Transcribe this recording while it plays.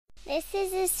This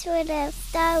is a sort of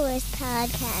Star Wars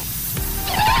podcast.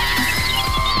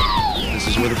 This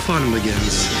is where the fun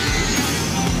begins.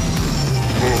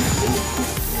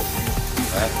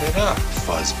 Wrap it up,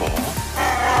 fuzzball.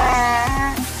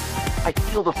 I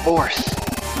feel the Force.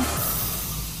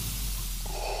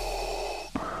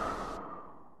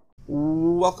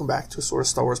 Welcome back to a Sort of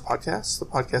Star Wars podcast, the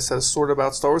podcast that is sort of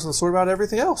about Star Wars and sort of about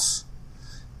everything else.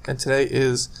 And today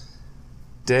is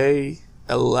day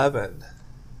 11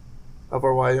 of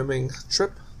our Wyoming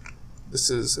trip. This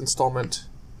is installment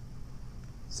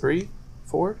 3,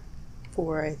 4?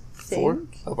 4, I Four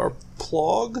think. of our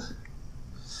plog.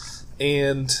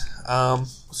 And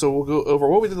so we'll go over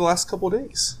what we did the last couple of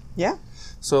days. Yeah.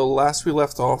 So last we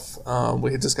left off,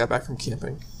 we had just got back from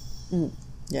camping,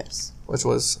 Yes. which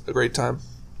was a great time.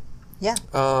 Yeah.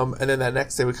 And then that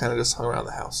next day we kind of just hung around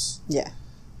the house. Yeah.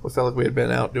 We felt like we had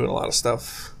been out doing a lot of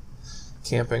stuff,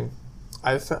 camping.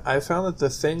 I found that the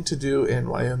thing to do in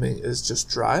Wyoming is just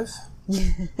drive.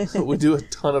 We do a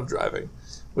ton of driving,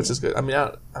 which is good. I mean,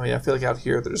 I feel like out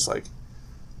here there's like,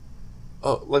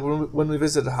 like when we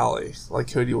visited Holly,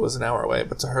 like Cody was an hour away,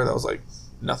 but to her that was like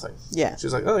nothing. Yeah. She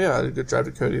was like, oh yeah, I could drive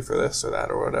to Cody for this or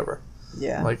that or whatever.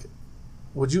 Yeah. I'm like,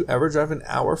 would you ever drive an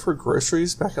hour for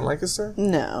groceries back in Lancaster?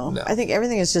 No. No. I think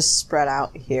everything is just spread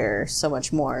out here so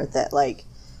much more that, like,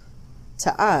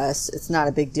 to us, it's not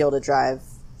a big deal to drive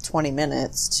 20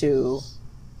 minutes to,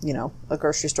 you know, a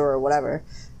grocery store or whatever.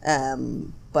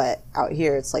 But out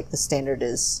here, it's like the standard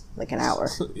is like an hour.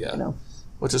 Yeah. You know?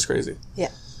 Which is crazy. Yeah.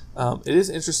 It is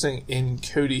interesting in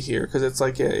Cody here because it's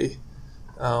like a,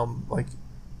 like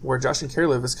where Josh and Carrie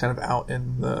live is kind of out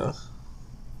in the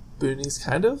boonies,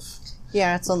 kind of.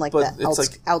 Yeah, it's on like But the it's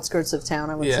like- outskirts of town,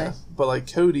 I would Yeah, say. but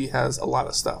like Cody has a lot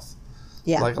of stuff.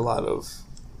 Yeah. Like a lot of,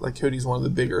 like Cody's one of the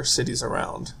bigger cities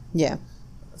around. Yeah.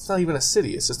 It's not even a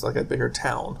city; it's just like a bigger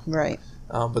town. Right.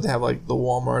 But they have like the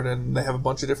Walmart and they have a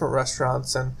bunch of different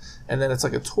restaurants and then it's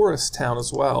like a tourist town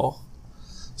as well.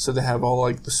 So they have all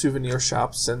like the souvenir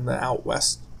shops and the out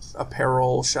west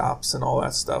apparel shops and all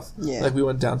that stuff. Yeah. Like we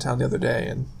went downtown the other day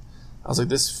and I was like,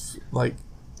 this, like,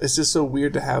 it's just so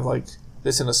weird to have like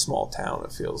this in a small town.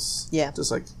 It feels just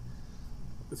like,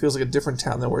 it feels like a different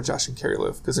town than where Josh and Carrie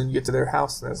live. Because then you get to their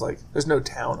house and there's no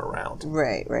town around.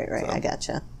 Right. So. I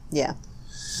gotcha. Yeah.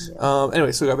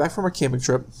 Anyway, so we got back from our camping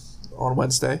trip on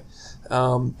Wednesday,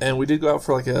 and we did go out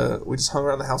for we just hung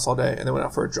around the house all day, and then went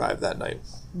out for a drive that night.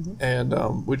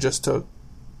 And we just took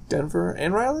Denver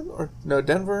and Ryland,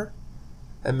 Denver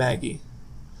and Maggie,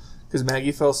 because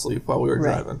Maggie fell asleep while we were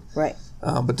driving. Right.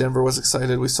 But Denver was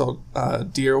excited. We saw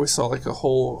deer. We saw like a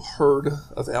whole herd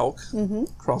of elk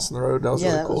crossing the road. That was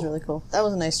really that cool. was really cool. That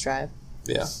was a nice drive.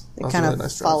 Yeah, It kind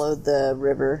of followed the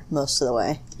river most of the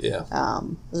way. Yeah.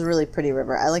 It was a really pretty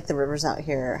river. I like the rivers out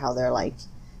here, how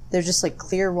they're just like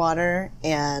clear water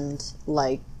and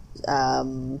like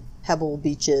pebble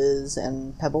beaches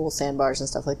and pebble sandbars and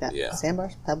stuff like that. Yeah.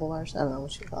 Sandbars? Pebble bars? I don't know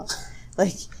what you call it.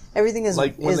 Like everything is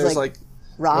Like when there's like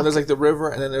rock. when there's like the river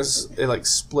and then it like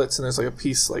splits and there's like a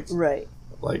piece like right.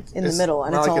 like In the it's middle,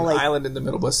 and not it's like all, an like- island in the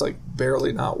middle, but it's like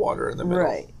barely not water in the middle.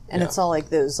 Right. And Yeah. it's all like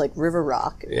those like river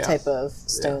rock Yeah. type of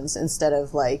stones instead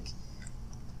of like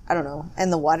I don't know.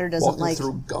 And the water doesn't walking like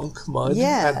through gunk mud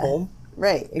Yeah. at home.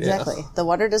 Right, exactly. The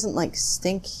water doesn't like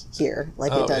stink here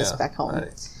like it does back home.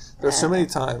 There's so many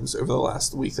times over the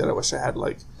last week that I wish I had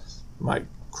like my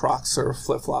Crocs or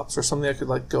flip flops or something I could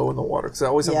like go in the water because I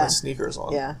always have my sneakers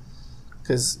on. Yeah.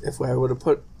 Because if I would have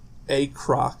put a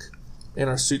Croc in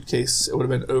our suitcase, it would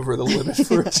have been over the limit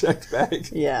for a checked bag.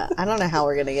 Yeah. I don't know how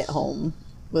we're gonna get home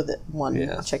with it one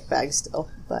Yeah. check bag still,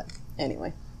 but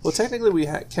anyway. Well, technically we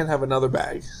can have another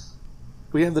bag.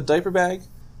 We have the diaper bag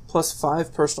plus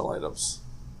 5 personal items.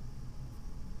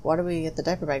 Why do we get the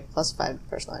diaper bag plus 5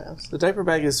 personal items? The diaper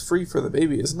bag is free for the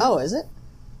baby, isn't it? Oh, is it?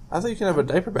 I thought you can have a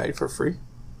diaper bag for free.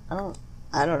 I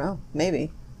don't know.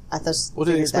 Maybe. I thought. What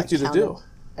did they expect you to do?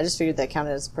 I just figured that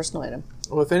counted as a personal item.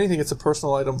 Well, if anything, it's a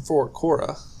personal item for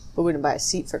Cora, But we didn't buy a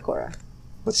seat for Cora.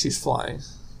 but she's flying.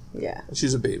 Yeah. And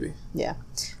she's a baby. Yeah.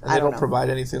 And they don't provide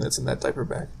anything that's in that diaper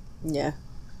bag. Yeah.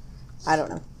 I don't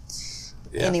know.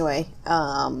 Yeah. Anyway,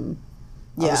 I'll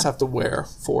just have to wear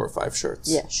 4 or 5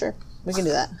 shirts. Yeah, sure. We can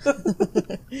do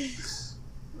that.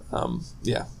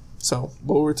 Yeah. So,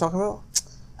 what were we talking about?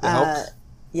 The elk?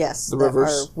 Yes. The rivers?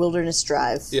 Our wilderness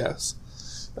drive. Yes.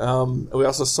 We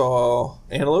also saw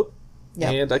antelope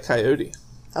and a coyote.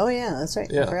 Oh, yeah, that's right.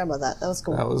 Yeah. I forgot about that. That was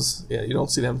cool. That was, you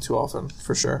don't see them too often,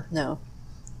 for sure. No.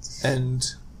 And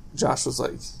Josh was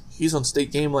like, he's on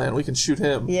state game land, we can shoot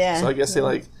him. Yeah. So I guess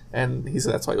they and he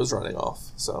said that's why he was running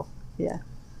off. So Yeah.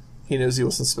 he knows he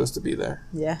wasn't supposed to be there.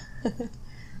 Yeah.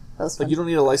 That was fun. Like, you don't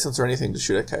need a license or anything to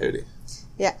shoot at coyote.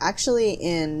 Yeah, actually,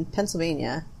 in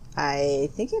Pennsylvania, I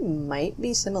think it might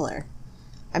be similar.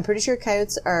 I'm pretty sure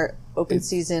coyotes are open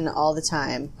season all the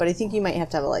time, but I think you might have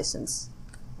to have a license.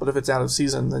 But if it's out of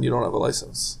season, then you don't have a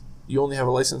license. You only have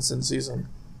a license in season.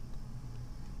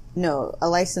 No, a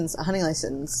hunting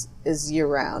license is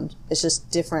year-round. It's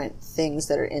just different things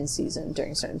that are in season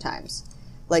during certain times.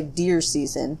 Like deer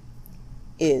season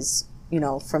is,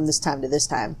 from this time to this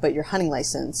time, but your hunting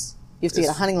license, you have to get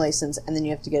a hunting license, and then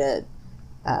you have to get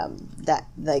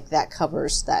that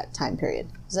covers that time period.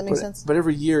 Does that make sense? But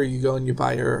every year you go and you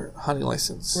buy your hunting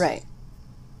license. Right.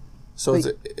 So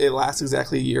it lasts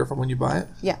exactly a year from when you buy it?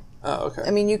 Yeah. Oh, okay.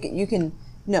 I mean, your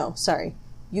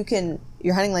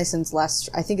hunting license lasts,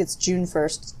 I think it's June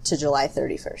 1st to July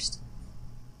 31st.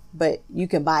 But you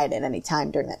can buy it at any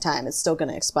time during that time. It's still going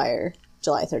to expire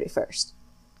July 31st.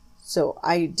 So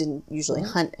I didn't usually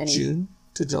hunt any... June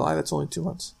to July? That's only 2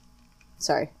 months.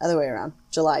 Sorry, other way around.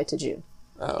 July to June.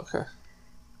 Oh, okay.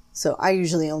 So I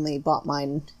usually only bought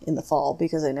mine in the fall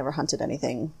because I never hunted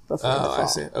anything before the fall. Oh, I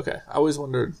see. Okay. I always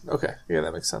wondered... Okay. Yeah,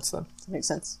 that makes sense then. That makes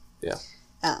sense. Yeah.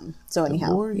 So anyhow...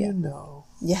 The more you know.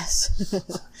 Yes.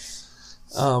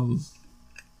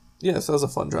 Yeah, so that was a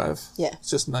fun drive. Yeah. It's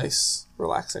just nice,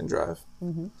 relaxing drive.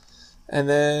 Mm-hmm. And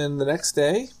then the next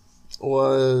day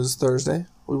was Thursday.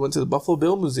 We went to the Buffalo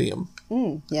Bill Museum.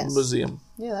 Yes. Museum.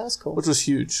 Yeah, that was cool. Which was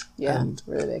huge. Yeah, and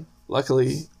really big.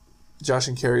 luckily, Josh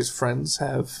and Carrie's friends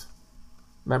have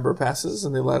member passes,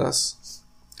 and they let us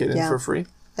get in for free.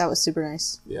 That was super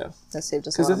nice. Yeah. That saved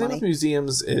us a lot of money. Because the thing with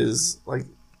museums is, like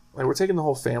we're taking the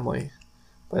whole family,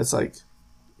 but it's like,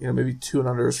 maybe 2 and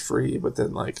under is free, but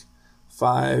then,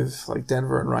 5, like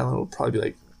Denver and Rhineland will probably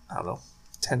be I don't know,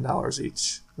 $10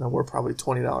 each. And then we're probably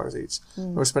 $20 each.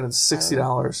 And we're spending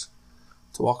 $60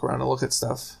 to walk around and look at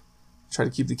stuff. Try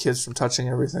to keep the kids from touching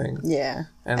everything. Yeah.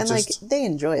 And they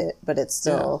enjoy it, but it's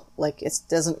still, it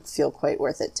doesn't feel quite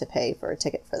worth it to pay for a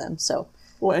ticket for them, so.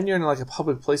 Well, and you're in, a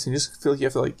public place, and you just feel like you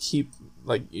have to, keep,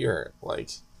 your,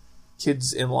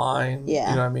 kids in line. Yeah.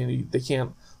 You know what I mean? They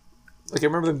can't... I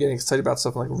remember them getting excited about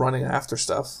stuff and, running after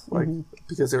stuff,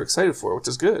 because they were excited for it, which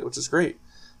is good, which is great.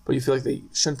 But you feel like they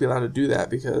shouldn't be allowed to do that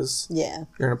because you're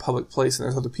in a public place and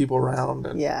there's other people around.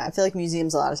 And yeah, I feel like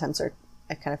museums a lot of times I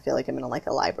kind of feel like I'm in a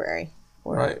library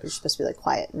where you're supposed to be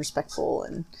quiet and respectful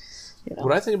and,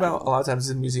 What I think about a lot of times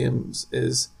in museums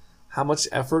is how much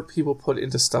effort people put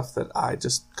into stuff that I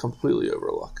just completely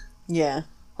overlook. Yeah.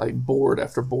 Board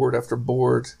after board after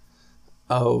board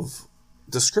of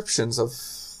descriptions of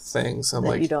things and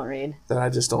that you don't read, that I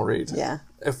just don't read. Yeah.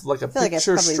 If a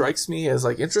picture strikes me as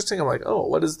interesting, I'm like, oh,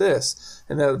 what is this?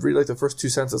 And then I'd read the first 2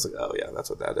 sentences, oh yeah, that's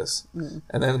what that is,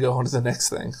 and then go on to the next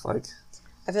thing.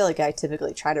 I feel like I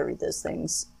typically try to read those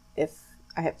things if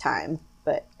I have time,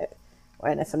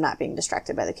 and if I'm not being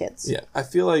distracted by the kids. Yeah, I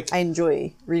feel like I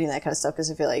enjoy reading that kind of stuff because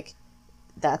I feel like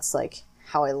that's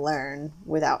how I learn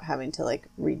without having to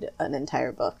read an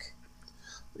entire book.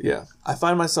 Yeah, I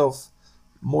find myself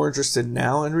more interested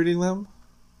now in reading them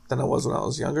than I was when I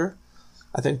was younger.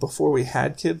 I think before we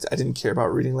had kids, I didn't care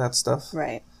about reading that stuff.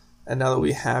 Right. And now that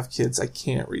we have kids, I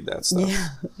can't read that stuff. Yeah.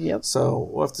 Yep. So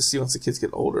we'll have to see once the kids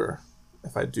get older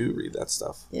if I do read that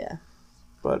stuff. Yeah.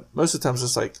 But most of the time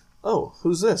it's just oh,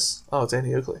 who's this? Oh, it's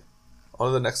Annie Oakley. On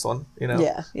to the next one,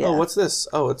 Yeah. Oh, what's this?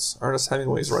 Oh, it's Ernest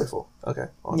Hemingway's rifle. Okay,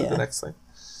 on to the next thing.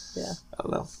 Yeah. I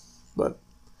don't know.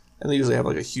 And they usually have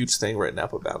a huge thing written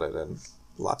up about it and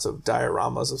lots of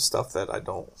dioramas of stuff that I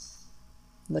don't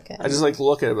look at. I just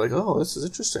look at it oh, this is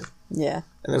interesting. Yeah.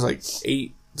 And there's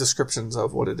 8 descriptions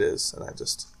of what it is, and I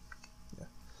just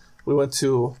We went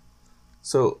to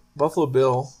Buffalo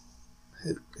Bill.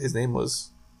 His name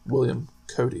was William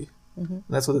Cody, and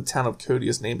that's what the town of Cody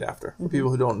is named after. For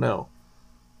people who don't know,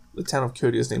 the town of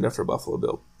Cody is named after Buffalo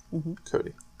Bill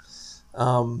Cody,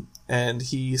 and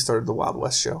he started the Wild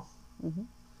West show,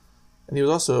 and he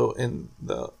was also in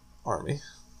the Army.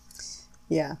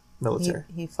 Yeah. Military.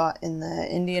 He fought in the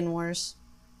Indian Wars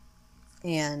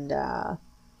and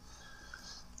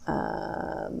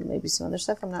maybe some other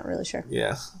stuff. I'm not really sure.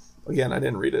 Yeah. Again, I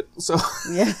didn't read it. So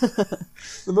yeah.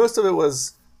 most of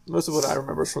what I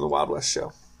remember is from the Wild West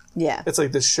show. Yeah. It's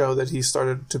this show that he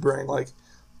started to bring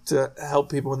to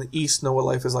help people in the East know what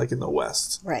life is like in the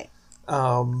West. Right.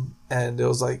 And it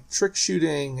was trick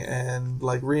shooting and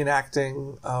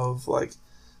reenacting of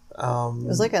it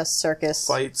was like a circus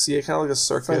fights, kind of like a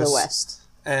circus for the West,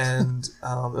 and it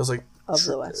was of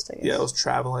the West. I guess. Yeah, it was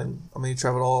traveling. I mean, he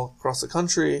traveled all across the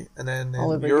country and then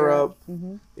all in over Europe.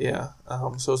 Mm-hmm. Yeah,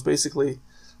 so it's basically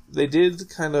they did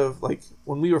kind of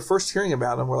when we were first hearing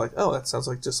about him, we're oh, that sounds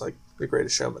just like The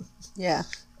Greatest Showman. Yeah,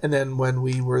 And then when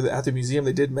we were at the museum,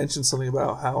 they did mention something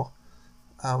about how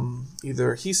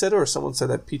either he said it or someone said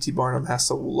that P.T. Barnum has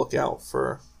to look out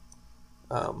for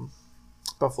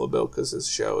Buffalo Bill because his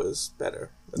show is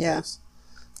better than his.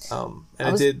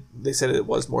 They said it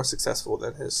was more successful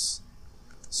than his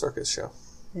circus show.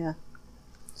 Yeah.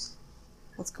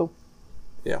 That's cool.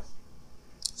 Yeah.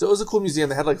 So it was a cool museum.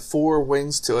 They had like 4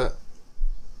 wings to it.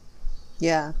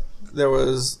 Yeah. There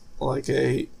was like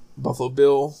a Buffalo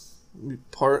Bill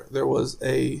part. There was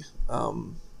a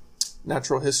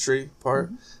natural history part.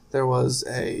 Mm-hmm. There was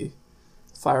a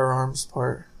firearms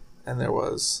part. And there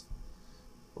was...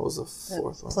 What was the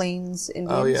 4th one? Plains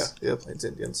Indians. Oh, yeah. Yeah, Plains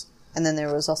Indians. And then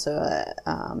there was also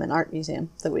an art museum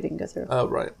that we didn't go through. Oh,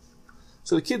 right.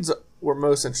 So the kids were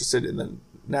most interested in the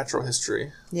natural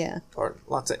history part.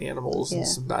 Lots of animals and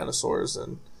some dinosaurs.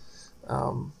 And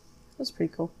it was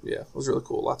pretty cool. Yeah, it was really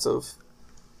cool. Lots of,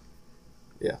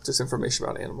 just information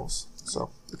about animals. So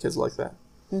the kids liked that.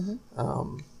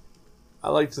 Mm-hmm. I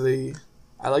liked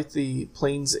the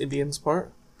Plains Indians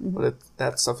part, but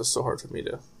that stuff is so hard for me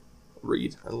to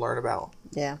read and learn about.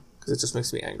 Yeah. Because it just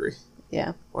makes me angry.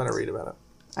 Yeah. When I read about it.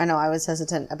 I know, I was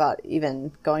hesitant about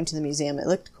even going to the museum. It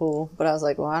looked cool, but I was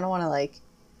like, well, I don't want to, like,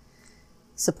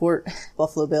 support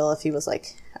Buffalo Bill if he was,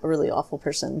 like, a really awful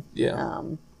person. Yeah. I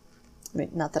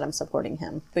mean, not that I'm supporting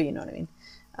him, but you know what I mean.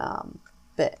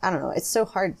 But I don't know. It's so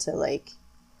hard to, like,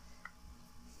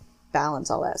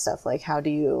 balance all that stuff. Like, how do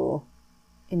you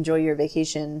enjoy your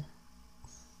vacation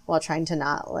while trying to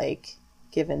not, like,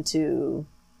 give into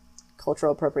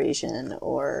cultural appropriation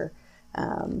or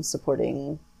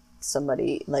supporting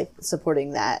somebody, like,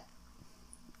 supporting that,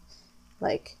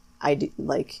 like,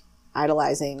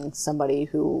 idolizing somebody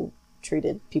who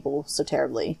treated people so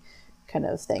terribly kind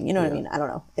of thing. You know what I mean? I don't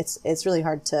know. It's really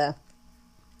hard to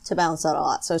balance out a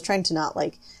lot. So I was trying to not,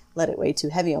 like, let it weigh too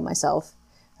heavy on myself.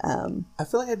 I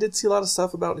feel like I did see a lot of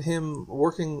stuff about him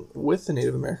working with the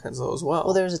Native Americans, though, as well.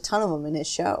 Well, there was a ton of them in his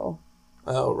show.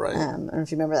 Oh, right. I don't know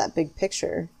if you remember that big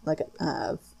picture, like,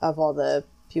 of all the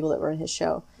people that were in his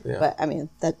show. Yeah. But, I mean,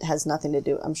 that has nothing to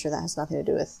do... I'm sure that has nothing to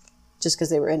do with... Just because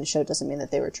they were in the show doesn't mean that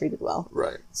they were treated well.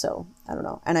 Right. So, I don't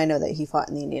know. And I know that he fought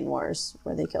in the Indian Wars,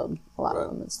 where they killed a lot of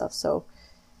them and stuff. So,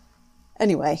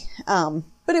 anyway.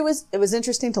 But it was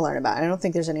interesting to learn about. I don't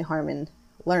think there's any harm in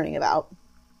learning about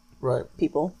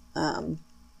people.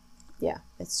 Yeah.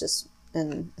 It's just...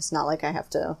 And it's not like I have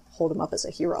to hold him up as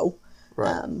a hero.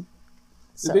 Right.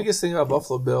 The biggest thing about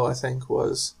Buffalo Bill, I think,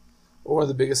 was... One of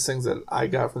the biggest things that I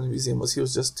got from the museum was he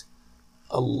was just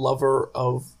a lover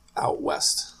of out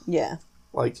west. Yeah.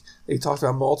 Like, they talked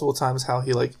about multiple times how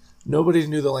he, like, nobody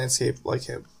knew the landscape like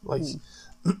him. Like,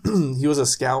 he was a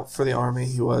scout for the army.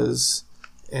 He was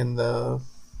in the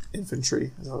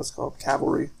infantry, is that what it's called?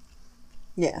 Cavalry.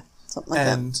 Yeah, something like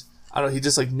that. And, I don't know, he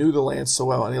just, like, knew the land so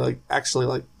well, and he, like, actually,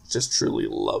 like, just truly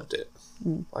loved it.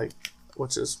 Like,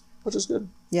 which is good.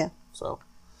 Yeah. So.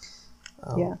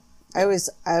 Yeah. I was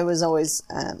always,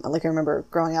 like, I remember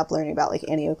growing up learning about, like,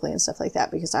 Annie Oakley and stuff like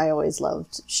that, because I always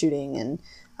loved shooting and,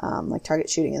 like, target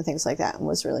shooting and things like that, and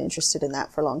was really interested in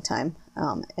that for a long time.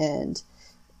 And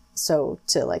so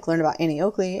to, like, learn about Annie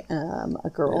Oakley,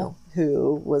 a girl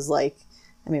who was, like,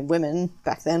 I mean, women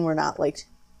back then were not, like,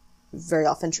 very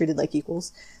often treated like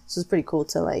equals. So it was pretty cool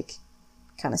to, like,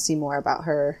 kind of see more about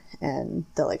her and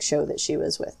the, like, show that she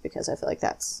was with, because I feel like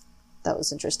that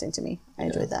was interesting to me. I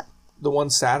enjoyed that. The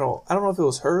one saddle, I don't know if it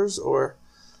was hers or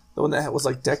the one that was,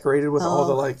 like, decorated with all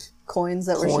the, like, coins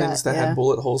that had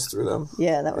bullet holes through them.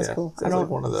 Yeah, that was cool. I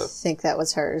don't think that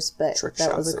was hers, but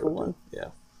that was a cool one. Yeah.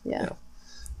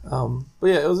 But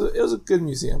yeah, it was a good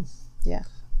museum. Yeah.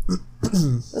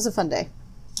 It was a fun day.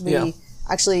 We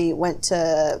actually went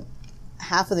to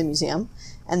half of the museum,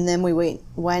 and then we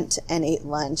went and ate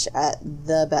lunch at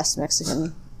the best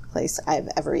Mexican place I've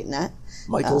ever eaten at.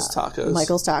 Michael's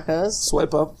Tacos.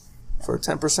 Swipe up for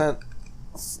 10%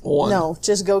 on. No,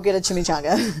 just go get a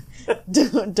chimichanga.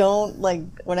 don't like,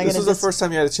 we're not going to... This was the first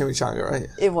time you had a chimichanga, right?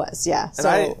 It was, yeah. And so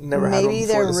I never had one before. Maybe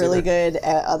they're really good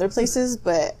at other places,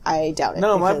 but I doubt it.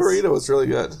 No, my burrito was really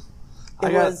good.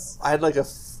 I had like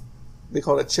they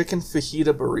call it a chicken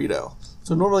fajita burrito.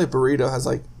 So normally a burrito has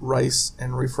like rice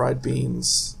and refried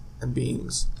beans and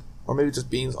beans, or maybe just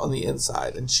beans on the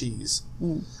inside and cheese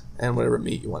and whatever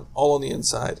meat you want, all on the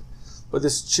inside. But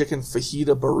this chicken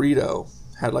fajita burrito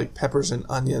had like peppers and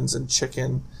onions and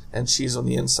chicken and cheese on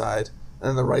the inside, and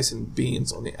then the rice and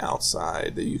beans on the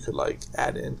outside that you could like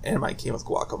add in. And mine came with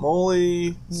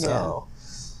guacamole. So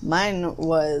mine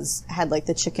had like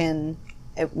the chicken,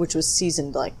 which was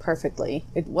seasoned like perfectly.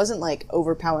 It wasn't like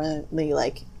overpoweringly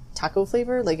like taco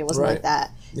flavor. Like, it wasn't Right. like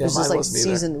that. Yeah, It was mine just, like, wasn't either.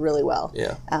 seasoned really well.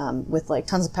 Yeah. With, like,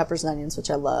 tons of peppers and onions, which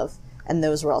I love. And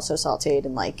those were also sauteed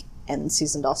and, like, and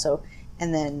seasoned also.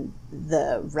 And then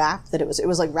the wrap that it was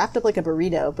like, wrapped up like a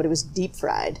burrito, but it was deep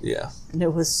fried. Yeah. And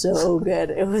it was so good.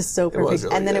 It was so perfect. was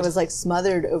really and then it good. was, like,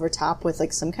 smothered over top with,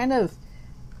 like, some kind of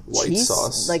White cheese,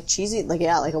 sauce. like cheesy, like,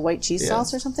 yeah, like a white cheese Yeah.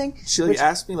 sauce or something. She, like, which-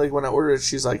 asked me, like, when I ordered it,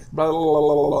 she's like, blah, blah, blah,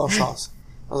 blah, blah, sauce.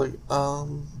 I was like,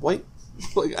 white?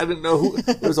 Like, I didn't know who.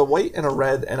 There was a white and a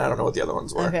red, and I don't know what the other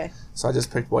ones were. Okay. So I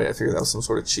just picked white. I figured that was some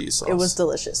sort of cheese sauce. It was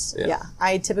delicious. Yeah. Yeah.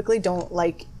 I typically don't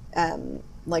like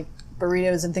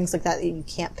burritos and things like that you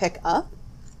can't pick up.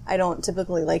 I don't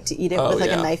typically like to eat it with, like,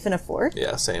 yeah. a knife and a fork.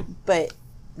 Yeah, same. But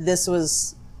this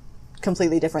was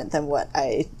completely different than what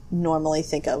I normally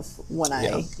think of when I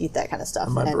Yeah. eat that kind of stuff.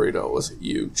 My And burrito was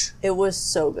huge. it was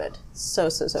so good. So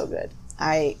good.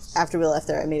 After we left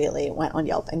there, I immediately went on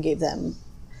Yelp and gave them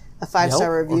a 5-star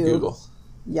Yelp or review. Google?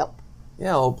 Yelp.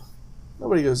 Yelp.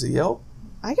 Nobody goes to Yelp.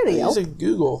 I go to I Yelp. use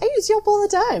Google. I use Yelp all the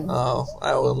time. Oh,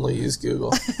 I only use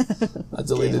Google. I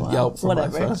deleted well, Yelp from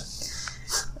whatever. my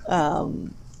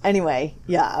phone. Anyway,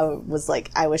 yeah, I was like,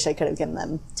 I wish I could have given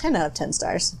them 10 out of 10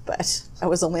 stars, but I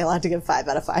was only allowed to give 5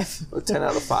 out of 5. 10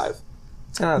 out of 5.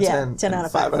 10 out of Yeah, 10. 10 and out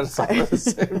of 5 5. out of 5 are the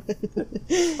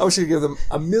same. I wish I could give them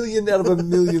 1,000,000 out of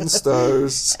 1,000,000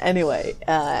 stars. Anyway,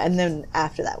 and then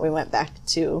after that, we went back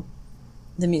to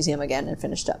the museum again and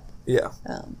finished up. Yeah.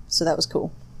 So that was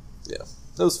cool. Yeah.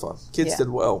 That was fun. Kids Yeah. did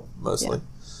well, mostly.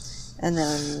 And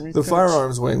then The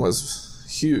firearms wing was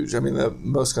huge. I mean, the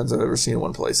most guns I've ever seen in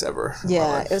one place ever.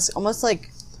 yeah, it was almost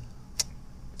like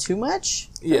too much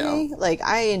for Yeah. me. Like,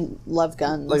 I love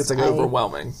guns. Like, it's like I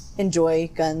overwhelming.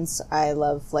 enjoy guns. I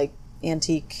love, like,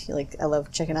 antique. Like, I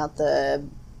love checking out the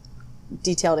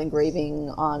detailed engraving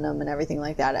on them and everything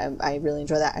like that. I really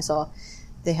enjoy that. I saw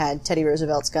they had Teddy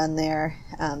Roosevelt's gun there.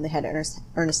 They had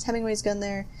Ernest Hemingway's gun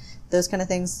there. Those kind of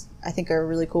things I think are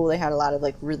really cool. They had a lot of,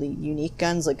 like, really unique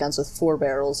guns, like guns with 4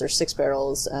 barrels or 6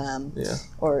 barrels, Yeah.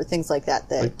 or things like that.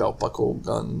 That Like belt buckle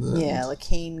guns. And, yeah, like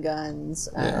cane guns,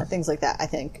 Yeah. things like that. I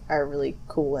think are really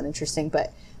cool and interesting.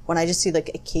 But when I just see,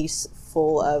 like, a case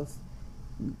full of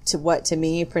what to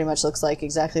me pretty much looks like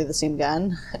exactly the same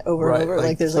gun over Right, and over, like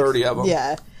like there's 30 like, of 'em.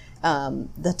 Yeah,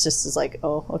 that just is like,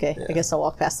 oh, okay, I guess I'll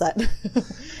walk past that.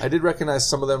 I did recognize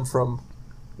some of them from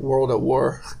World at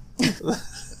War.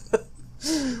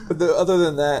 But other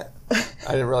than that,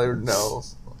 I didn't really know.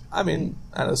 I mean,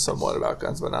 I know somewhat about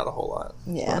guns, but not a whole lot.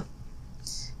 Yeah.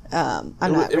 But I'm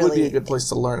not it really. would be a good place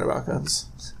to learn about guns.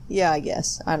 Yeah, I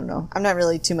guess. I don't know. I'm not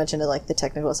really too much into, like, the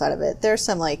technical side of it. There's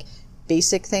some, like,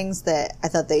 basic things that I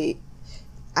thought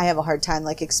I have a hard time,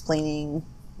 like, explaining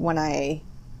when I,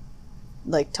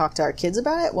 like, talk to our kids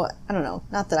about it. Well, I don't know.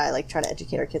 Not that I, like, try to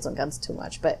educate our kids on guns too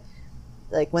much, but,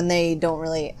 like, when they don't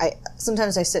really,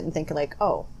 sometimes I sit and think, like,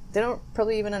 oh, they don't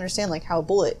probably even understand, like, how a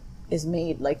bullet is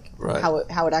made, like, Right. how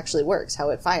it actually works, how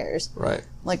it fires. Right.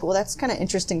 Like, well, that's kind of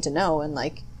interesting to know, and,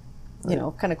 like, you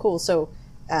know, kind of cool. So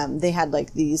they had,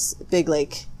 like, these big,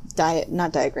 like,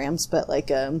 not diagrams, but, like,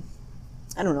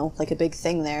 I don't know, like a big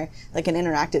thing there, like an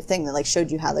interactive thing that, like,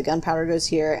 showed you how the gunpowder goes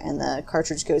here and the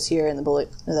cartridge goes here and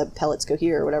the pellets go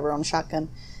here or whatever on a shotgun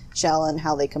shell and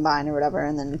how they combine or whatever.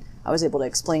 And then I was able to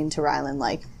explain to Rylan,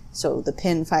 like, so the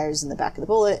pin fires in the back of the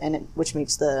bullet, and which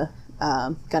makes the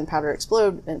gunpowder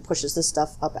explode, and it pushes this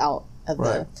stuff up out of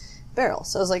Right. the barrel.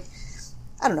 So I was like,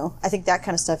 I don't know. I think that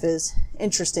kind of stuff is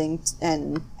interesting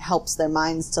and helps their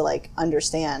minds to, like,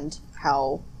 understand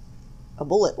how a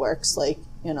bullet works. Like,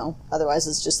 you know, otherwise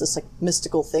it's just this, like,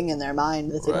 mystical thing in their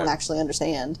mind that they don't Right. actually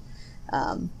understand.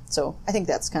 So I think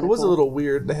that's kind It of was cool. a little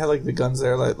weird. They had, like, the guns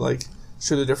there that, like,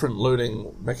 show the different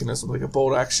loading mechanisms, like a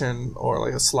bolt action or,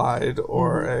 like, a slide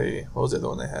or Mm-hmm. what was the other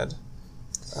one they had?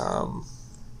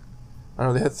 I don't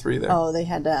know, they had 3 there. Oh, they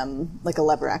had like a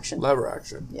lever action. Lever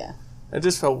action. Yeah. It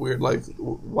just felt weird, like,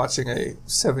 watching a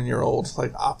 7-year-old,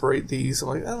 like, operate these. I'm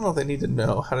like, I don't know if they need to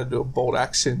know how to do a bolt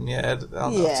action yet. I don't know.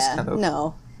 It's just Yeah. kind of,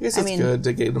 No. I guess I it's mean- good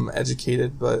to get them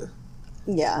educated, but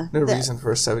Yeah. no reason for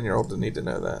a 7-year-old to need to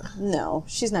know that. No,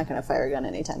 she's not going to fire a gun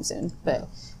anytime soon.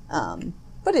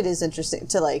 But it is interesting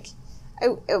to, like,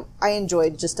 I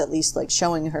enjoyed just at least, like,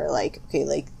 showing her, like, okay,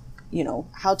 like, you know,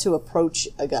 how to approach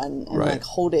a gun and, Right. like,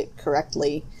 hold it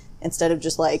correctly instead of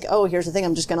just, like, oh, here's the thing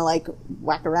I'm just going to, like,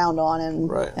 whack around on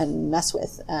Right. and mess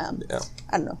with. Yeah.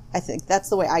 I don't know. I think that's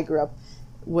the way I grew up,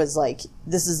 was like,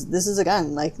 this is a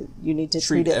gun. Like, you need to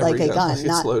treat it like every a gun gun, like it's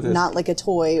not loaded. not like a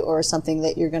toy or something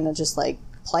that you're going to just, like,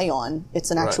 play on.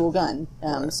 It's an Right. actual gun.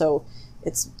 Right. So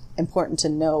it's important to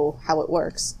know how it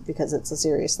works because it's a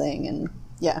serious thing. And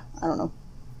yeah, I don't know.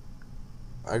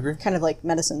 I agree. Kind of like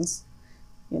medicines.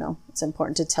 You know, it's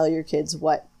important to tell your kids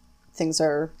what things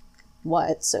are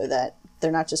what, so that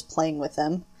they're not just playing with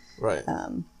them. Right.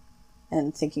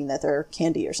 And thinking that they're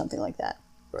candy or something like that.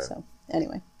 Right. So,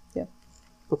 anyway, yeah.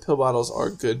 But pill bottles are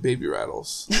good baby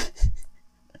rattles.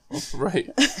 Right.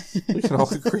 We can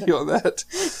all agree on that.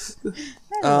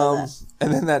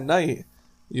 And then that night,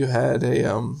 you had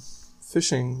a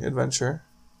fishing adventure.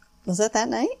 Was that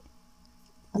night?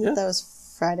 I Yeah. thought that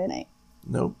was Friday night.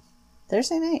 Nope.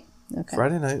 Thursday night? Okay.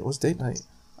 Friday night was date night.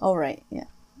 Oh, right. Yeah.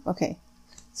 Okay.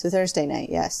 So Thursday night,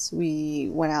 yes. We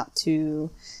went out to...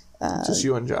 Just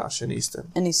you and Josh in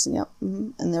Easton. in Easton, yep.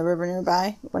 And the river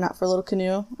nearby. Went out for a little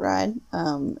canoe ride.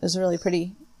 It was really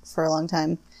pretty for a long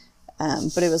time.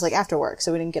 But it was like after work,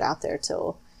 so we didn't get out there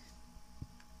till...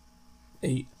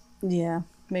 8. Yeah,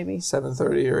 maybe.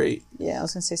 7:30 or 8. Yeah, I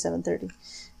was going to say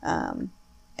 7:30.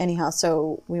 Anyhow,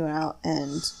 so we went out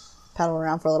and paddled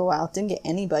around for a little while. Didn't get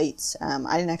any bites.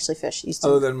 I didn't actually fish Easton.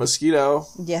 Other than mosquito.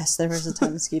 Yes, there was a ton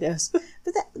of mosquitoes.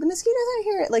 But the mosquitoes out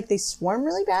here, like, they swarm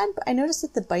really bad, but I noticed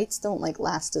that the bites don't, like,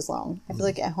 last as long. I feel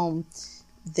like at home,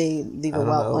 they leave a don't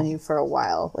welt know. on you for a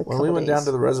while. Like, When we went down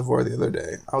to the reservoir the other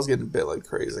day, I was getting bit like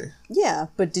crazy. Yeah,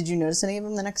 but did you notice any of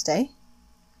them the next day?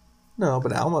 No,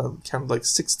 but Alma counted like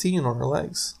 16 on her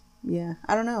legs. Yeah,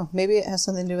 I don't know. Maybe it has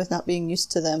something to do with not being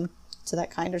used to them, to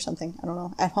that kind or something. I don't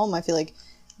know. At home, I feel like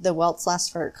the welts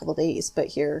last for a couple days, but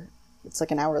here it's like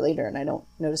an hour later and I don't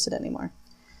notice it anymore.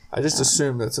 I just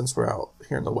assumed that since we're out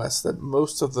here in the West, that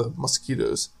most of the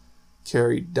mosquitoes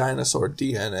carry dinosaur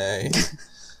DNA.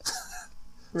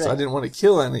 Right. So I didn't want to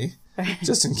kill any,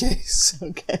 just in case.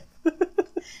 Okay.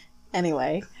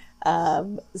 Anyway,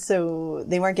 so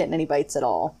they weren't getting any bites at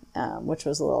all, which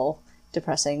was a little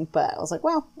depressing, but I was like,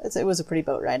 well, it was a pretty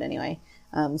boat ride anyway.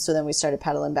 So then we started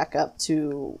paddling back up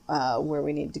to where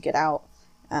we needed to get out.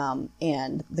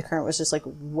 And the current was just like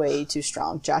way too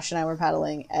strong. Josh and I were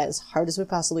paddling as hard as we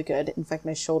possibly could. In fact,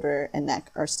 my shoulder and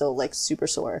neck are still like super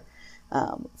sore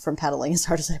from paddling as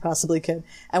hard as I possibly could.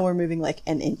 And we're moving like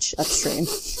an inch upstream.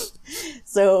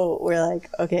 So we're like,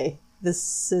 okay,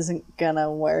 this isn't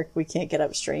gonna work. We can't get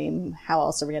upstream. How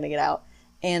else are we gonna get out?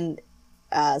 And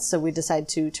so we decided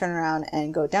to turn around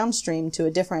and go downstream to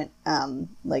a different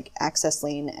like access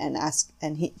lane and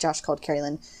Josh called Carrie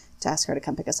Lynn to ask her to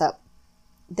come pick us up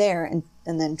there and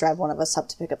then drive one of us up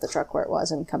to pick up the truck where it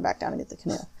was and come back down and get the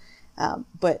canoe.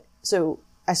 But so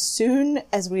as soon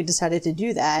as we decided to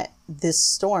do that, this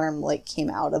storm like came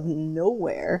out of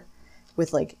nowhere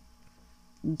with like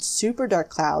super dark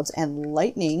clouds and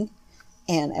lightning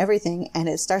and everything. And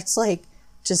it starts like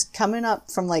just coming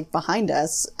up from like behind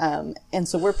us. And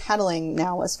so we're paddling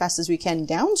now as fast as we can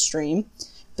downstream,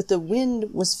 but the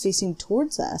wind was facing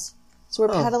towards us. So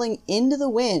we're paddling into the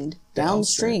wind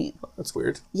downstream. That's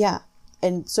weird. Yeah.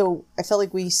 And so I felt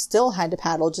like we still had to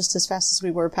paddle just as fast as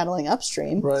we were paddling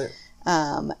upstream. Right.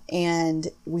 And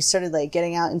we started like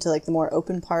getting out into like the more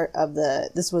open part of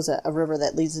this was a river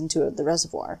that leads into the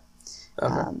reservoir.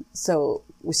 Okay. So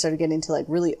we started getting to like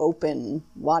really open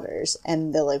waters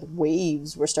and the like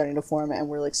waves were starting to form and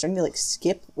we're like starting to like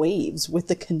skip waves with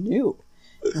the canoe.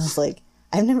 And I was like,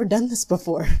 I've never done this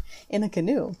before in a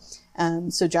canoe.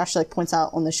 So Josh like points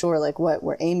out on the shore like what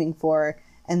we're aiming for,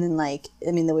 and then like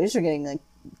I mean the waves are getting like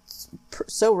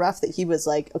so rough that he was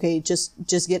like, okay, just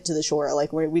get to the shore.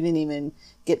 Like we didn't even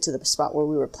get to the spot where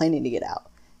we were planning to get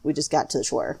out. We just got to the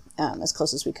shore as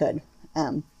close as we could,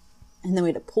 and then we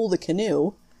had to pull the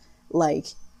canoe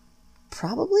like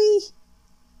probably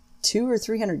 200 or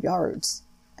 300 yards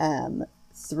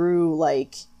through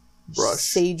like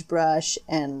sagebrush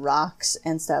and rocks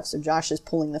and stuff. So Josh is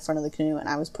pulling the front of the canoe and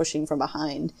I was pushing from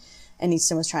behind, and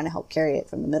Easton was trying to help carry it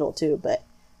from the middle too. But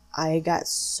I got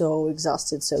so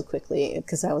exhausted so quickly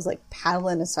because I was like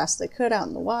paddling as fast as I could out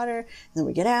in the water, and then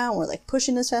we get out and we're like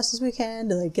pushing as fast as we can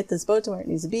to like get this boat to where it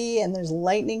needs to be, and there's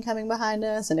lightning coming behind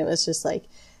us, and it was just like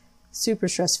super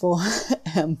stressful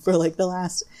for like the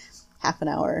last half an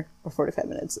hour or 45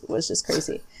 minutes. It was just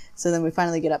crazy. So then we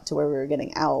finally get up to where we were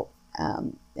getting out,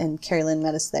 and Carrie Lynn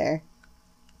met us there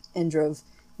and drove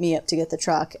me up to get the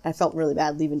truck. I felt really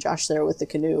bad leaving Josh there with the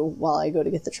canoe while I go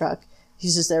to get the truck.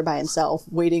 He's just there by himself,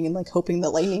 waiting and like hoping that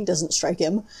lightning doesn't strike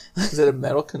him. Is it a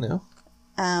metal canoe?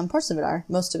 Parts of it are.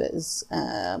 Most of it is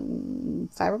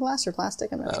fiberglass or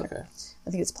plastic. I'm not sure. Okay. I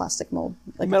think it's plastic mold.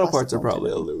 Like Metal plastic parts are mold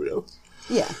probably type. aluminum.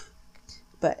 Yeah,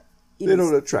 but They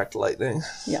don't attract lightning.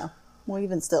 Yeah. Well,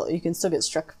 even still, you can still get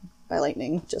struck by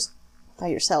lightning just by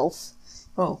yourself.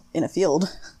 Oh. In a field.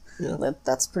 Yeah.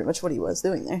 That's pretty much what he was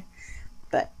doing there.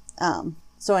 But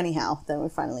so anyhow, then we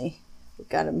finally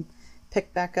got him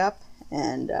picked back up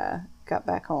and got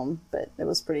back home. But it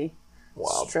was pretty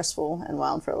Wild. stressful and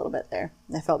wild for a little bit there.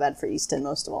 I felt bad for Easton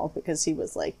most of all because he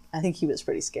was like, I think he was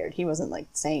pretty scared. He wasn't like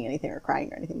saying anything or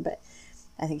crying or anything, but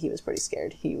I think he was pretty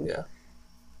scared. Yeah.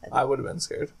 I would have been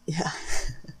scared. Yeah.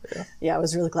 Yeah, I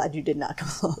was really glad you did not come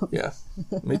home. Yeah.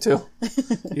 Me too.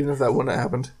 Even if that wouldn't have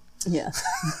happened. Yeah.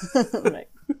 Right.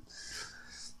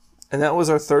 And that was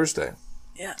our Thursday.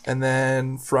 Yeah. And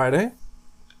then Friday.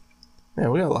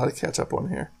 Man, we got a lot to catch up on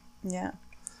here. Yeah.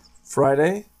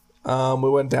 Friday, we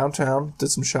went downtown, did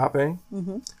some shopping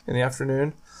in the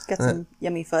afternoon. Got some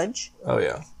yummy fudge. Oh,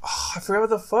 yeah. Oh, I forgot about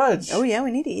the fudge. Oh, yeah,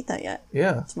 we need to eat that yet.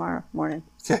 Yeah. Tomorrow morning.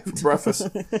 Okay, for breakfast.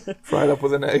 Fried up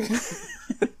with an egg.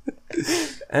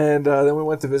 And then we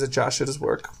went to visit Josh at his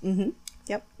work, Yep.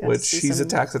 Got to which see he's a some-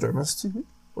 taxidermist,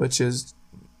 which is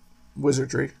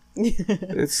wizardry.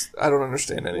 I don't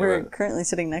understand any We're of it. currently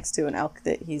sitting next to an elk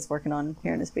that he's working on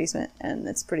here in his basement, and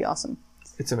it's pretty awesome.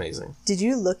 It's amazing. Did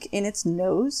you look in its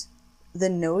nose? The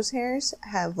nose hairs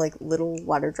have like little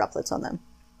water droplets on them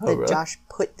that really? Josh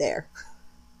put there.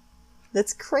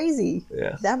 That's crazy.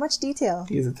 Yeah. That much detail.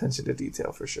 He has attention to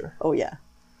detail for sure. Oh, yeah.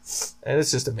 And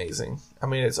it's just amazing. I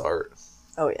mean, it's art.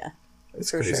 Oh, yeah. It's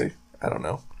For crazy. sure. I don't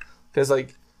know. Because,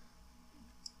 like,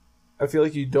 I feel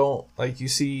like you don't, like, you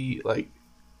see, like,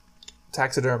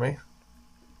 taxidermy,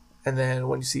 and then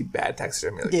when you see bad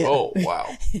taxidermy, you're like, Yeah. oh, wow.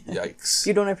 Yikes.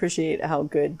 You don't appreciate how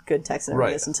good taxidermy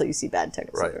Right. is until you see bad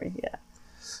taxidermy. Yeah.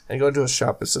 And you go into a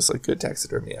shop, it's just, like, good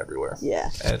taxidermy everywhere. Yeah.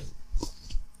 And,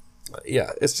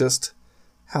 yeah, it's just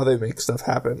how they make stuff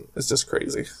happen. It's just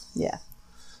crazy. Yeah.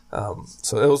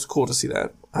 So it was cool to see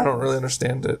that. I don't really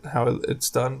understand it, how it's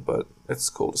done, but it's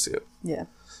cool to see it. Yeah.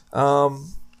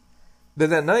 Then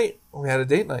that night, we had a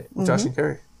date night with Josh and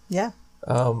Carrie. Yeah.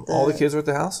 All the kids were at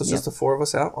the house. It was just the four of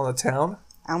us out on the town.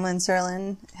 Alma and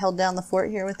Serlin held down the fort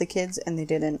here with the kids, and they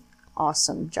did an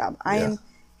awesome job. I Yeah. am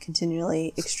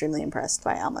continually extremely impressed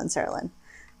by Alma and Serlin.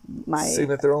 My Seeing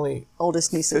that they're only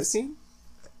oldest nieces. 15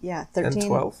 Yeah, 13. and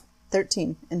 12.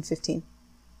 13 and 15.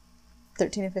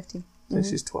 13 and 15. I think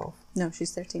she's 12. No,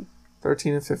 she's 13.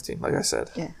 13 and 15, like I said.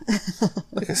 Yeah.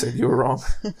 Like I said, you were wrong.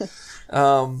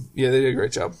 Yeah, they did a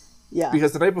great job. Yeah.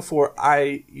 Because the night before,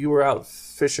 you were out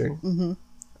fishing,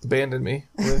 abandoned me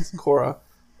with Cora,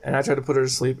 and I tried to put her to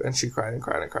sleep, and she cried and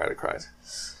cried and cried and cried.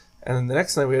 And then the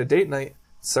next night, we had a date night.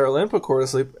 Sarah Lynn put Cora to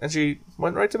sleep, and she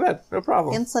went right to bed. No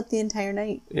problem. And slept the entire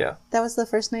night. Yeah. That was the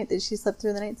first night that she slept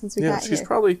through the night since we Yeah, got she's here.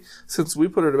 probably, since we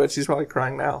put her to bed, she's probably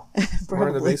crying now. We're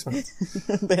in the Probably. basement.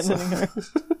 Abandoning her.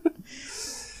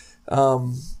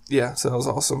 Yeah, so that was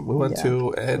awesome. We went Yeah,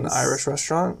 to an Irish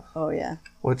restaurant, Oh, yeah.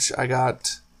 which I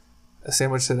got a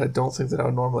sandwich that I don't think that I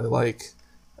would normally like,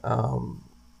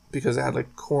 because it had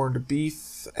like corned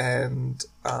beef and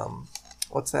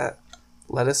what's that?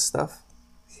 Lettuce stuff,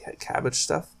 yeah, cabbage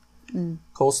stuff,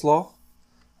 coleslaw.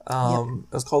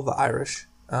 It was called the Irish,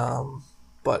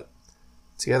 but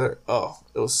together,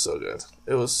 it was so good.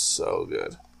 It was so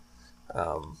good.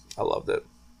 I loved it.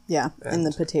 Yeah. And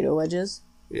the potato wedges.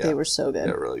 Yeah, They were so good.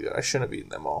 They were really good. I shouldn't have eaten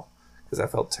them all because I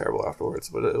felt terrible afterwards,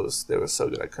 but they were so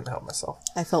good I couldn't help myself.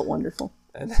 I felt wonderful.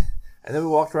 And then we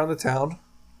walked around the town,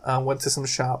 went to some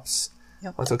shops,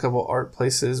 Yep. went to a couple art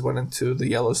places, went into the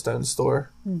Yellowstone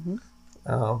store,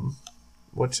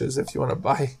 which is if you want to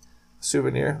buy a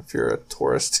souvenir, if you're a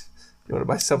tourist, you want to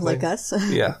buy something. Like us.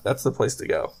 Yeah, that's the place to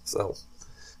go. So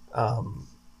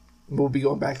we'll be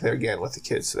going back there again with the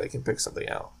kids so they can pick something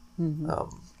out. When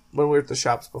we were at the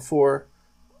shops before,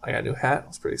 I got a new hat. I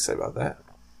was pretty excited about that.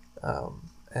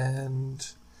 And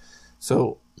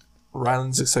so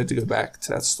Ryland's excited to go back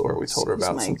to that store. We told her Excuse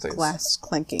about my some things. glass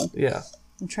clanking. Yeah.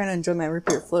 I'm trying to enjoy my root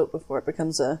beer float before it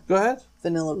becomes a Go ahead.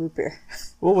 vanilla root beer.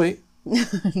 We'll wait. No,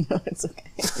 it's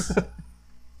okay.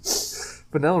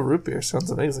 Vanilla root beer sounds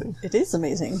amazing. It is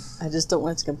amazing. I just don't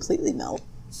want it to completely melt.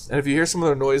 And if you hear some of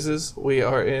the noises, we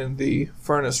are in the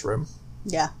furnace room.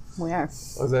 Yeah, we are.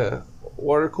 Or the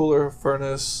water cooler,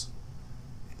 furnace,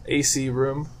 AC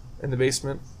room in the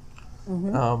basement.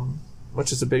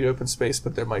 Which is a big open space,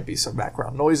 but there might be some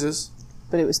background noises.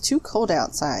 But it was too cold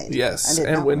outside. Yes, I did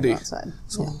and not wanna go windy. outside.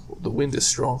 So the wind is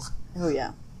strong. Oh,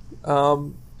 yeah.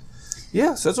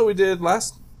 Yeah, so that's what we did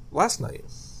last night.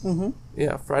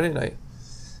 Yeah, Friday night.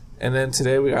 And then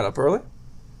today we got up early.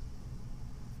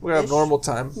 We got up Ish. normal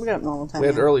time. We got up normal time. We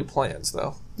had yeah. early plans,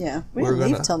 though. Yeah. We We're didn't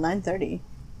leave gonna- till 9:30.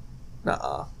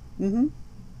 Nuh-uh.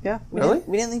 Yeah. Really?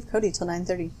 We didn't leave Cody till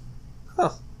 9:30. Huh.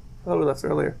 I thought we left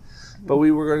earlier. But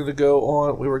we were going to go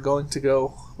on. We were planning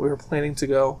to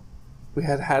go. We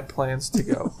had plans to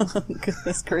go.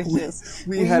 Goodness gracious.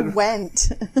 We had-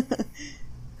 went.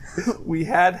 We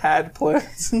had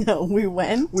plans. No, we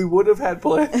went. We would have had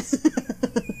plans.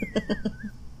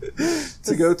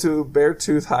 to go to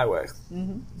Beartooth Highway.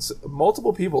 So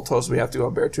multiple people told us we have to go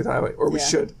on Beartooth Highway, or we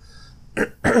should.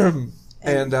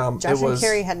 And Josh it was, and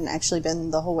Carrie hadn't actually been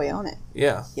the whole way on it.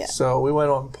 Yeah. So we went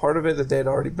on part of it that they'd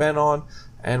already been on,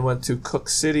 and went to Cook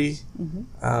City,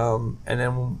 and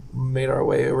then made our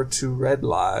way over to Red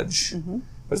Lodge.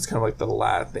 But it's kind of like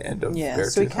the end of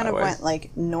Beartooth so we kind Highway. of went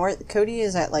like north. Cody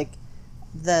is at like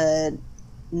the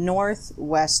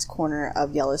northwest corner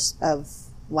of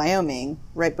Wyoming,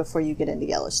 right before you get into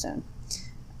Yellowstone.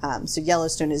 So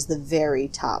Yellowstone is the very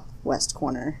top west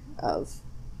corner of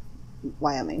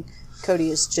Wyoming.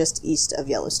 Cody is just east of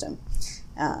Yellowstone.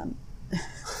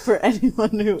 For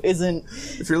anyone who isn't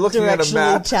if you're looking at a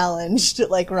map, challenged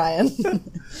like Ryan.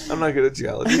 I'm not good at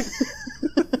geology.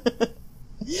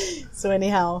 So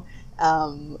anyhow,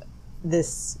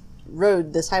 this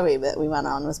highway that we went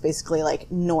on was basically like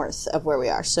north of where we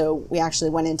are. So we actually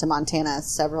went into Montana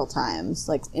several times,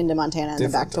 like into Montana and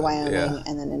then back to Wyoming,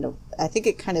 and then into, I think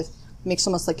it kind of makes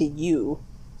almost like a U.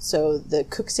 So the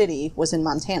Cook City was in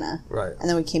Montana. Right. And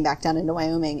then we came back down into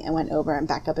Wyoming and went over and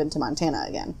back up into Montana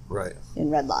again. Right.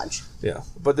 In Red Lodge. Yeah.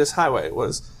 But this highway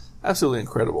was absolutely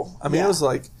incredible. I mean, it was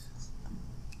like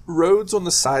roads on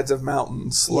the sides of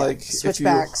mountains. Like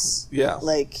switchbacks.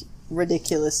 Like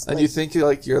ridiculous. And you think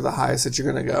you're the highest that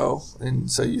you're going to go. And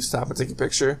so you stop and take a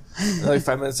picture. And like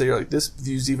 5 minutes later, you're like, this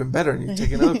view's even better. And you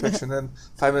take another picture. And then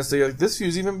 5 minutes later, you're like, this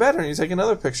view's even better. And you take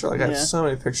another picture. Like I have so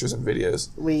many pictures and videos.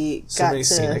 We so got many to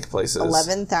scenic places.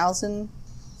 11,000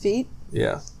 feet.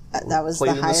 Yeah. That was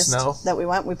the highest that we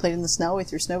went. We played in the snow. We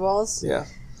threw snowballs. Yeah.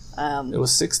 It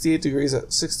was 68 degrees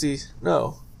at 60.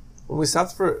 No. When we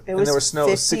stopped and there was snow,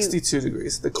 it was 62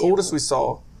 degrees. The coldest we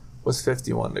saw was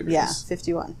 51 degrees. Yeah,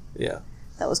 51. Yeah.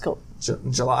 That was cold.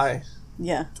 July.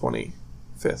 Yeah.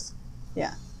 25th.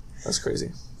 Yeah. That's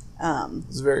crazy. It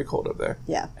was very cold up there.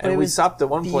 Yeah. And we stopped at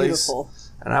one place, beautiful.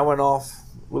 and I went off.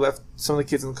 We left some of the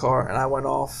kids in the car, and I went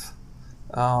off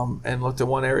and looked at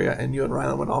one area, and you and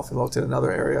Rylan went off and looked at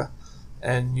another area,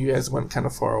 and you guys went kind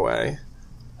of far away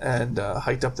and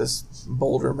hiked up this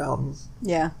boulder mountain.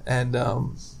 Yeah. And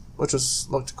which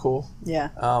looked cool. Yeah.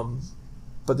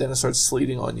 But then it started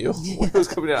sleeting on you when it was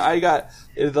coming down.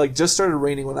 It just started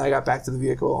raining when I got back to the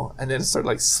vehicle, and then it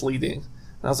started sleeting.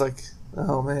 And I was like,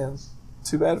 oh man,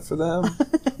 too bad for them.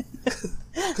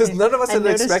 Because none of us had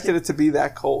expected it to be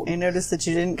that cold. I noticed that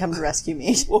you didn't come to rescue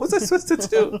me. What was I supposed to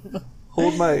do?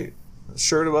 Hold my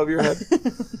shirt above your head?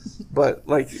 But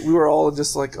we were all in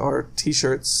just our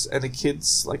t-shirts, and the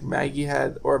kids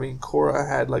Cora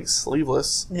had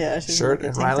sleeveless shirt,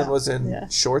 and Rylan was in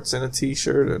shorts and a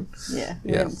t-shirt, and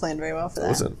we didn't plan very well for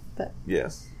that.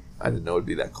 I didn't know it'd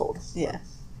be that cold. Yeah,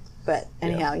 but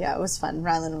anyhow, it was fun.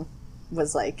 Rylan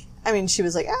was she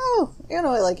was like, oh,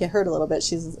 it hurt a little bit.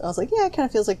 I was like, yeah, it kind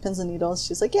of feels like pins and needles.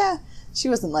 She's like, yeah. She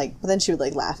wasn't but then she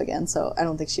would laugh again, so I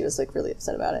don't think she was really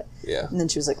upset about it. Yeah. And then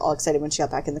she was all excited when she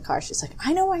got back in the car. She's like,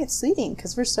 I know why it's sleeting,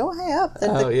 because we're so high up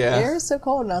that the air is so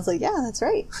cold. And I was like, yeah, that's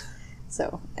right.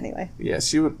 So anyway. Yeah,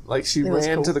 she would she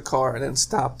ran to the car and then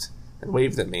stopped and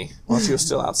waved at me while she was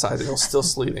still outside, and it was still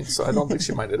sleeting. So I don't think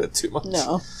she minded it too much.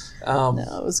 No.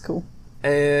 No, it was cool.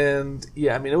 And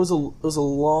it was a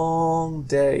long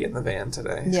day in the van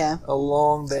today. Yeah. A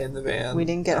long day in the van. We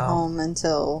didn't get home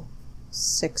until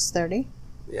 6:30.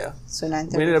 Yeah. So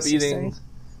 9:30. We ended up eating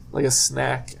a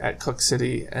snack at Cook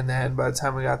City, and then by the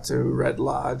time we got to Red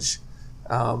Lodge,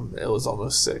 it was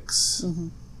almost 6.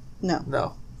 Mm-hmm.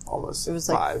 No, almost. It was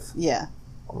 5.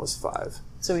 Almost 5.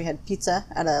 So we had pizza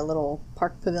at a little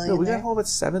park pavilion. No, we got home at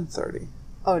 7:30.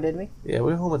 Oh, did we? Yeah,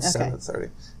 we got home at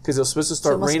 7:30 because it was supposed to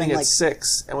start raining at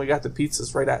 6, and we got the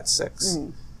pizzas right at 6.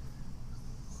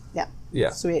 Yeah.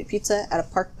 Yeah. So we ate pizza at a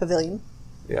park pavilion.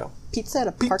 Yeah. Pizza at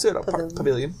a park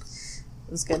pavilion.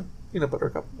 It was good. Peanut butter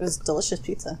cup. It was delicious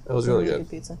pizza. It was really good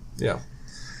pizza. Yeah.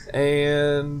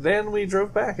 And then we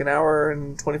drove back an hour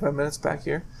and 25 minutes back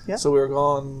here. Yep. So we were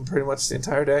gone pretty much the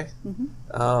entire day.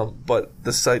 Mm-hmm. But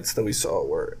the sights that we saw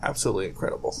were absolutely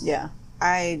incredible. Yeah.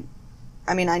 I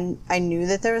knew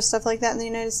that there was stuff like that in the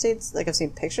United States. I've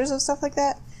seen pictures of stuff like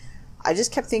that. I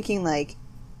just kept thinking,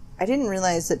 I didn't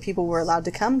realize that people were allowed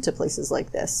to come to places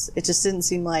like this. It just didn't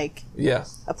seem like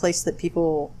a place that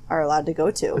people are allowed to go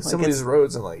to. Some of these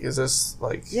roads, and is this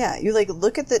Yeah, you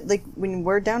look at when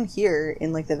we're down here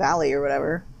in the valley or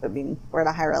whatever. I mean, we're at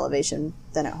a higher elevation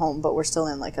than at home, but we're still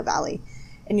in a valley.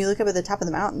 And you look up at the top of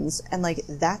the mountains, and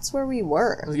that's where we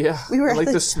were. Yeah, we were at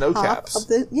the snow caps.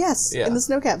 In the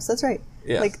snow caps. That's right.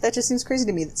 Yeah, that just seems crazy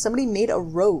to me that somebody made a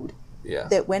road. Yeah.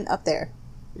 That went up there.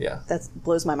 Yeah, that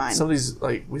blows my mind. Some of these,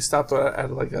 we stopped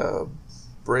at a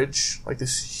bridge,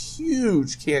 this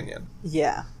huge canyon.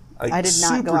 Yeah, I did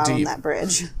not go out on that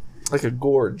bridge. Like a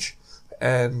gorge,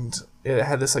 and it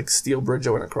had this like steel bridge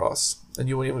that went across, and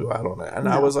you wouldn't even go out on it. And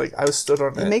I was stood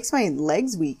on it. It makes my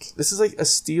legs weak. This is like a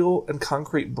steel and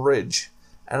concrete bridge.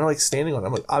 And I'm like standing on it.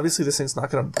 I'm like, obviously this thing's not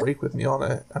going to break with me on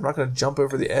it. I'm not going to jump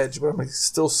over the edge, but I'm like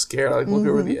still scared. I like look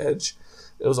over the edge.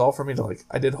 It was all for me to like,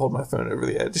 I did hold my phone over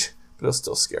the edge, but it was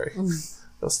still scary.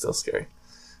 It was still scary.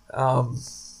 I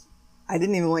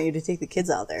didn't even want you to take the kids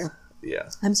out there. Yeah.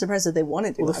 I'm surprised that they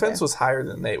wanted to. Well, the fence was higher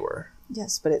than they were.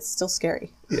 Yes, but it's still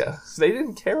scary. Yeah. They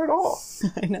didn't care at all.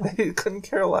 I know. They couldn't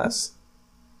care less.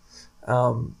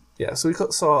 Yeah, so we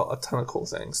saw a ton of cool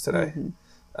things today.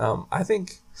 I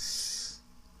think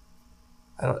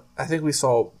we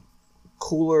saw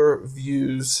cooler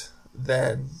views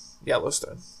than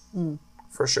Yellowstone,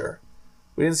 for sure.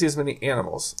 We didn't see as many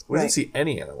animals. We didn't see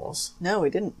any animals. No, we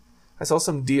didn't. I saw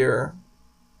some deer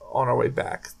on our way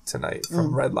back tonight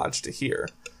from Red Lodge to here,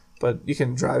 but you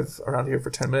can drive around here for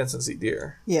 10 minutes and see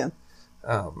deer. Yeah.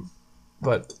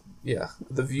 But yeah,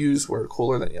 the views were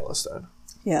cooler than Yellowstone.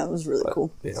 Yeah, it was really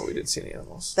cool. Yeah, we didn't see any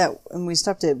animals. And we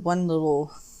stopped at one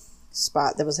little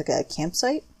spot that was like a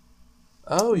campsite.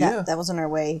 Oh, yeah. That was on our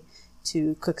way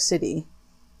to Cook City,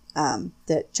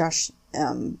 that Josh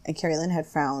and Carrie Lynn had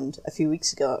found a few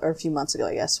months ago,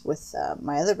 I guess, with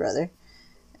my other brother.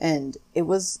 And it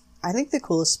was, I think, the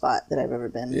coolest spot that I've ever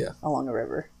been along a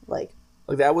river. Like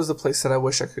that was the place that I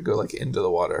wish I could go like into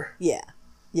the water. Yeah.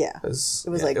 Yeah. It was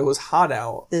like, it was hot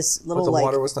out. This little, but the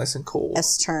water was nice and cool.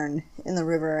 S-turn in the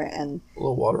river, and a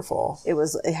little waterfall.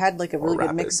 It had like a really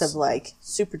good mix of like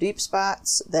super deep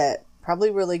spots that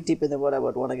probably were like deeper than what I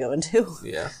would want to go into.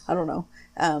 Yeah. I don't know.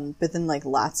 But then like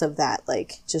lots of that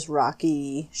like just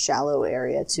rocky, shallow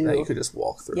area too. That you could just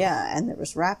walk through. Yeah, and there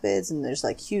was rapids, and there's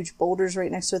like huge boulders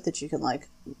right next to it that you can like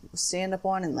stand up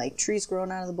on, and like trees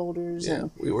growing out of the boulders. Yeah,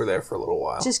 and we were there for a little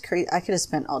while. just crazy. I could have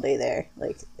spent all day there.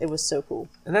 Like it was so cool.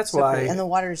 And that's why. Cool. And the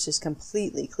water is just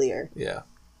completely clear. Yeah.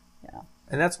 Yeah.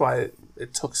 And that's why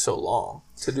it took so long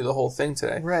to do the whole thing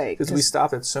today. Right. Because we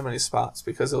stopped at so many spots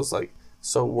because it was like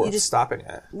so worth stopping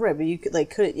at. Right, but you could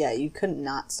you couldn't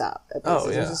not stop at places. Oh,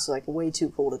 yeah. It was just like way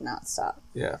too cool to not stop.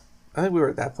 Yeah. I think we were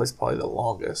at that place probably the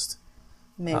longest.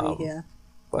 Maybe, yeah.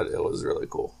 But it was really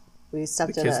cool. We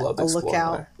stopped The at kids a loved exploring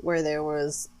lookout there. where there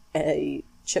was a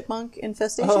chipmunk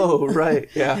infestation. Oh, right,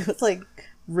 yeah. It was like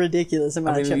ridiculous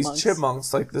amount of chipmunks. These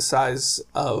chipmunks, like the size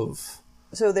of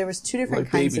So there was two different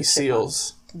like kinds baby of seals.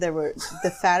 chipmunks. There were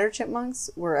the fatter chipmunks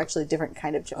were actually a different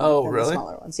kind of chipmunk Oh, than really? the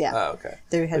smaller ones. Yeah. Oh, okay.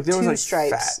 They had Like, there was, two like,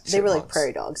 stripes. fat They were like chipmunks.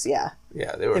 prairie dogs. Yeah.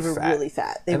 Yeah, they were fat. really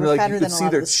fat. They and were like, fatter you than could a see lot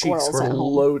of their the cheeks squirrels were at home.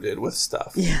 loaded with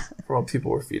stuff. Yeah. From what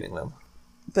people were feeding them.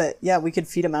 But yeah, we could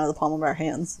feed them out of the palm of our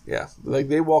hands. Yeah, like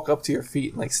they walk up to your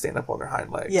feet and like stand up on their hind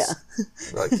legs. Yeah.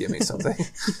 They're like, give me something.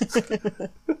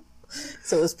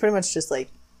 So it was pretty much just like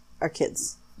our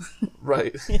kids.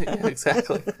 Right. Yeah,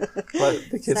 exactly. But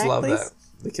the kids Snack, love please? that.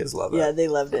 The kids love that. Yeah, they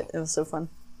loved it. It was so fun.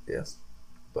 Yeah.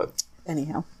 But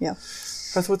Anyhow, yeah.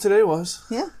 that's what today was.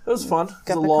 Yeah. It was fun. It was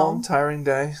Got a back long, home. tiring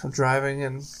day of driving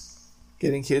and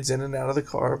getting kids in and out of the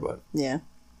car, but Yeah.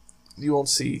 you won't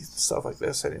see stuff like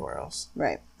this anywhere else.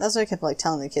 Right. That's what I kept like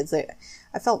telling the kids.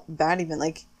 I felt bad even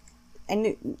like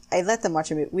I let them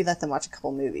watch we let them watch a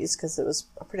couple movies because it was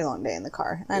a pretty long day in the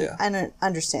car. And Yeah. I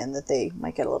understand that they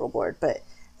might get a little bored, but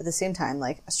at the same time,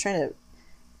 like I was trying to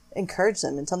encourage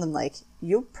them and tell them like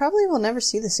you probably will never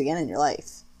see this again in your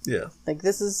life. Yeah. Like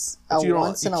this is But a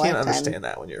once in a lifetime. You can't understand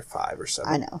that when you're 5 or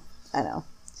 7. I know.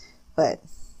 But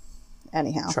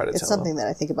anyhow, Try to it's tell something that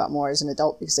I think about more as an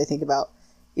adult because I think about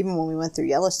even when we went through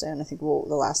Yellowstone, I think, well,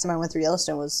 the last time I went through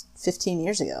Yellowstone was 15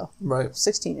 years ago, Right.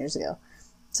 16 years ago.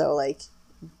 So, like,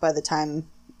 by the time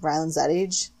Ryland's that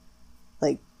age,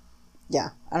 like, yeah,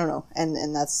 I don't know.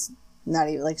 And that's not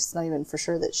even, like, it's not even for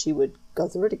sure that she would go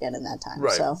through it again in that time.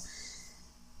 Right. So,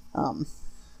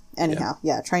 anyhow,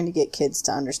 yeah, trying to get kids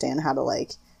to understand how to,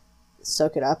 like,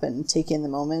 soak it up and take in the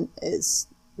moment is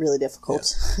really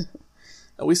difficult.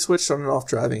 And we switched on and off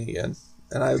driving again,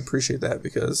 and I appreciate that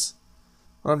because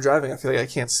when I'm driving, I feel like I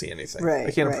can't see anything. Right,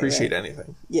 I can't right, appreciate right.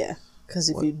 anything. Yeah, because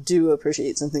if you do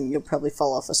appreciate something, you'll probably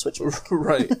fall off a switchback.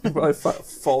 Right. You probably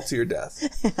fall to your death.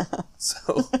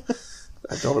 So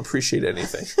I don't appreciate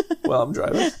anything while I'm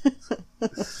driving.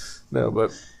 No,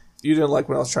 but you didn't like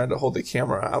when I was trying to hold the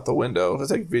camera out the window to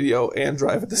take video and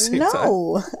drive at the same time.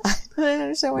 No, I don't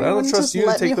understand why I don't you wouldn't trust just you to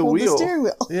let take me the hold wheel. the steering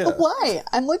wheel. Yeah. Why?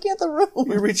 I'm looking at the road.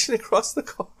 You're reaching across the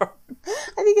car.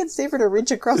 I think it's safer to reach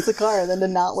across the car than to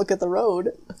not look at the road.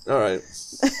 All right.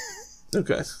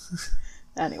 Okay.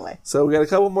 Anyway, So we got a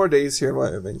couple more days here in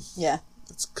Wyoming. yeah,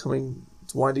 It's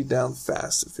winding down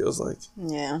fast, it feels like.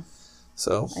 yeah,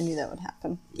 So, I knew that would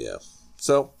happen. yeah.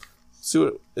 So, see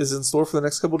what is in store for the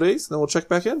next couple days, and then we'll check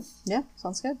back in. Yeah,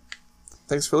 sounds good.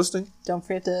 Thanks for listening. Don't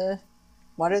forget to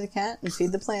water the cat and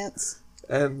feed the plants.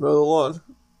 And mow the lawn.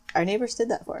 Our neighbors did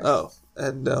that for us. Oh,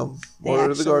 and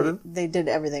water the garden. They did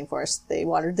everything for us. They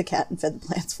watered the cat and fed the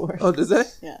plants for us. Oh, did they?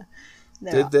 Yeah.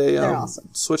 Did they they're awesome.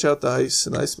 switch out the ice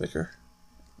and ice maker?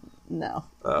 No.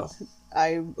 Oh.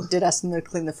 I did ask them to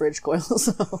clean the fridge coil,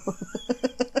 so...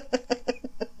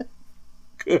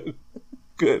 Good.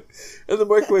 Good. And the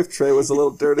microwave tray was a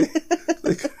little dirty.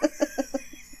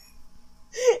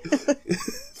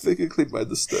 They could clean by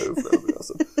the stove. That would be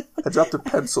awesome. I dropped a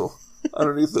pencil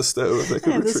underneath the stove. They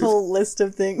could I have this whole list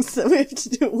of things that we have to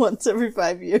do once every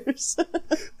 5 years.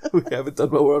 We haven't done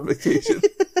while we're on vacation.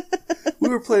 We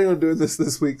were planning on doing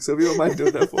this week, so if you don't mind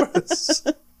doing that for us.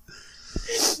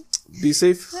 Be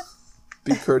safe.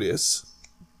 Be courteous.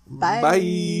 Bye. Bye.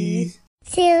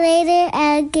 See you later,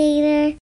 alligator.